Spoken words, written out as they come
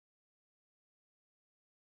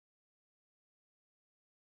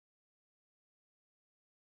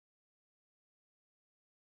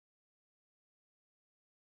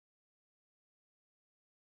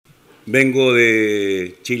Vengo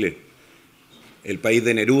de Chile, el país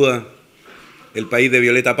de Neruda, el país de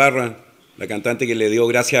Violeta Parra, la cantante que le dio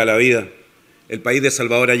gracias a la vida, el país de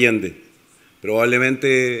Salvador Allende,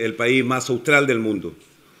 probablemente el país más austral del mundo.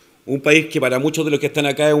 Un país que para muchos de los que están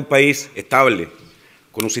acá es un país estable,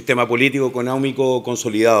 con un sistema político económico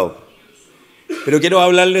consolidado. Pero quiero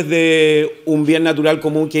hablarles de un bien natural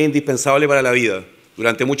común que es indispensable para la vida.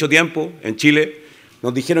 Durante mucho tiempo, en Chile,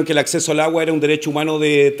 nos dijeron que el acceso al agua era un derecho humano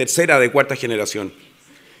de tercera, de cuarta generación.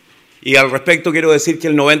 Y al respecto quiero decir que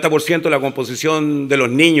el 90% de la composición de los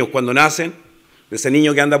niños cuando nacen, de ese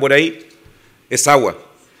niño que anda por ahí, es agua.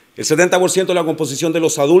 El 70% de la composición de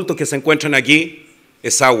los adultos que se encuentran aquí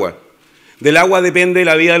es agua. Del agua depende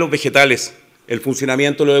la vida de los vegetales, el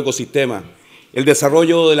funcionamiento de los ecosistemas, el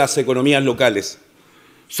desarrollo de las economías locales.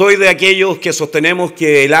 Soy de aquellos que sostenemos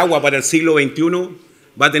que el agua para el siglo XXI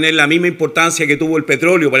va a tener la misma importancia que tuvo el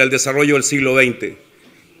petróleo para el desarrollo del siglo XX.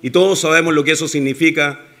 Y todos sabemos lo que eso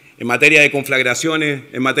significa en materia de conflagraciones,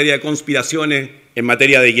 en materia de conspiraciones, en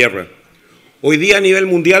materia de guerra. Hoy día a nivel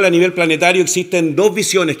mundial, a nivel planetario, existen dos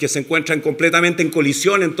visiones que se encuentran completamente en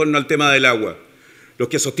colisión en torno al tema del agua. Los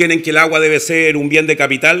que sostienen que el agua debe ser un bien de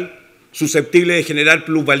capital, susceptible de generar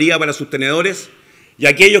plusvalía para sus tenedores, y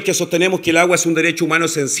aquellos que sostenemos que el agua es un derecho humano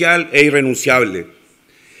esencial e irrenunciable.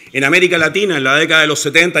 En América Latina, en la década de los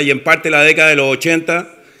 70 y en parte la década de los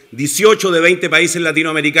 80, 18 de 20 países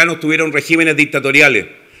latinoamericanos tuvieron regímenes dictatoriales,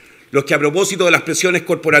 los que a propósito de las presiones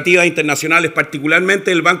corporativas internacionales,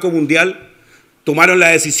 particularmente del Banco Mundial, tomaron la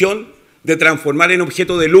decisión de transformar en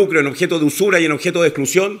objeto de lucro, en objeto de usura y en objeto de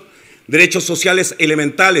exclusión, derechos sociales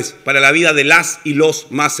elementales para la vida de las y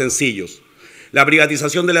los más sencillos. La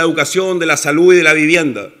privatización de la educación, de la salud y de la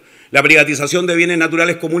vivienda, la privatización de bienes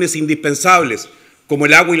naturales comunes indispensables, como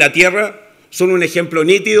el agua y la tierra, son un ejemplo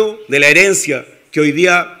nítido de la herencia que hoy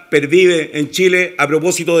día pervive en Chile a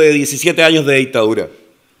propósito de 17 años de dictadura.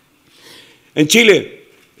 En Chile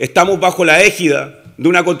estamos bajo la égida de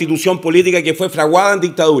una constitución política que fue fraguada en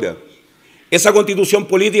dictadura. Esa constitución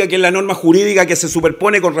política, que es la norma jurídica que se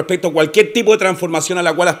superpone con respecto a cualquier tipo de transformación a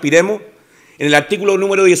la cual aspiremos, en el artículo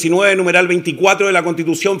número 19, numeral 24 de la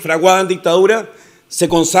constitución fraguada en dictadura, se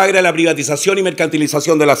consagra la privatización y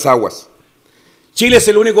mercantilización de las aguas. Chile es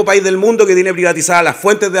el único país del mundo que tiene privatizadas las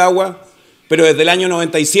fuentes de agua, pero desde el año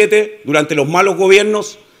 97, durante los malos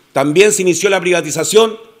gobiernos, también se inició la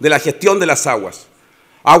privatización de la gestión de las aguas.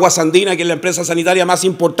 Aguas Andinas, que es la empresa sanitaria más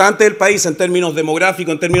importante del país en términos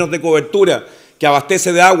demográficos, en términos de cobertura, que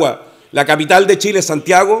abastece de agua la capital de Chile,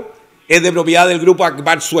 Santiago, es de propiedad del grupo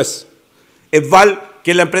Akbar Suez. Esval,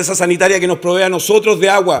 que es la empresa sanitaria que nos provee a nosotros de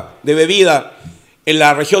agua, de bebida, en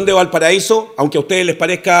la región de Valparaíso, aunque a ustedes les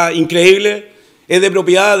parezca increíble, es de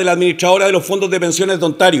propiedad de la administradora de los fondos de pensiones de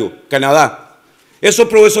Ontario, Canadá. Esos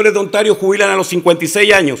profesores de Ontario jubilan a los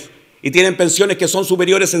 56 años y tienen pensiones que son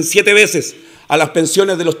superiores en 7 veces a las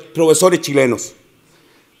pensiones de los profesores chilenos.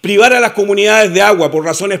 Privar a las comunidades de agua por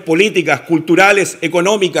razones políticas, culturales,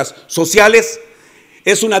 económicas, sociales,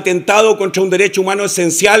 es un atentado contra un derecho humano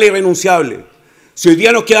esencial e irrenunciable. Si hoy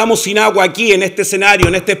día nos quedamos sin agua aquí, en este escenario,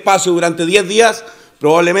 en este espacio, durante 10 días,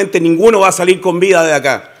 probablemente ninguno va a salir con vida de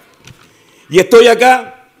acá. Y estoy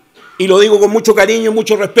acá, y lo digo con mucho cariño y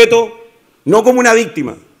mucho respeto, no como una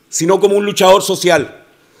víctima, sino como un luchador social.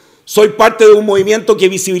 Soy parte de un movimiento que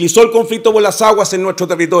visibilizó el conflicto por las aguas en nuestro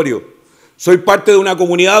territorio. Soy parte de una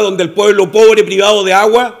comunidad donde el pueblo pobre privado de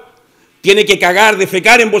agua tiene que cagar,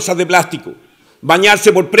 defecar en bolsas de plástico,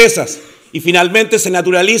 bañarse por presas y finalmente se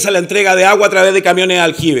naturaliza la entrega de agua a través de camiones de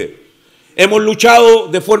aljibe. Hemos luchado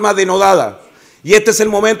de forma denodada y este es el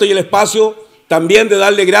momento y el espacio también de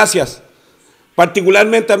darle gracias,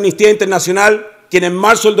 particularmente a Amnistía Internacional, quien en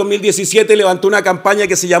marzo del 2017 levantó una campaña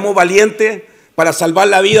que se llamó Valiente para salvar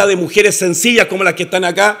la vida de mujeres sencillas como las que están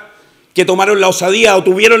acá, que tomaron la osadía o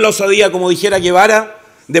tuvieron la osadía, como dijera Guevara,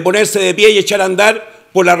 de ponerse de pie y echar a andar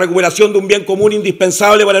por la recuperación de un bien común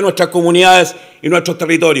indispensable para nuestras comunidades y nuestros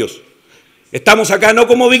territorios. Estamos acá no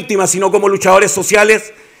como víctimas, sino como luchadores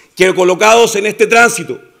sociales que, colocados en este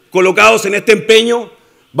tránsito, colocados en este empeño,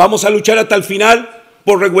 vamos a luchar hasta el final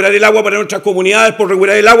por recuperar el agua para nuestras comunidades, por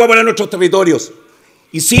recuperar el agua para nuestros territorios.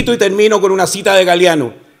 Y cito y termino con una cita de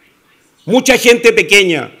Galeano. Mucha gente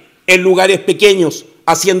pequeña, en lugares pequeños,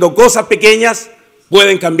 haciendo cosas pequeñas,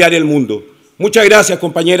 pueden cambiar el mundo. Muchas gracias,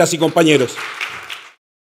 compañeras y compañeros.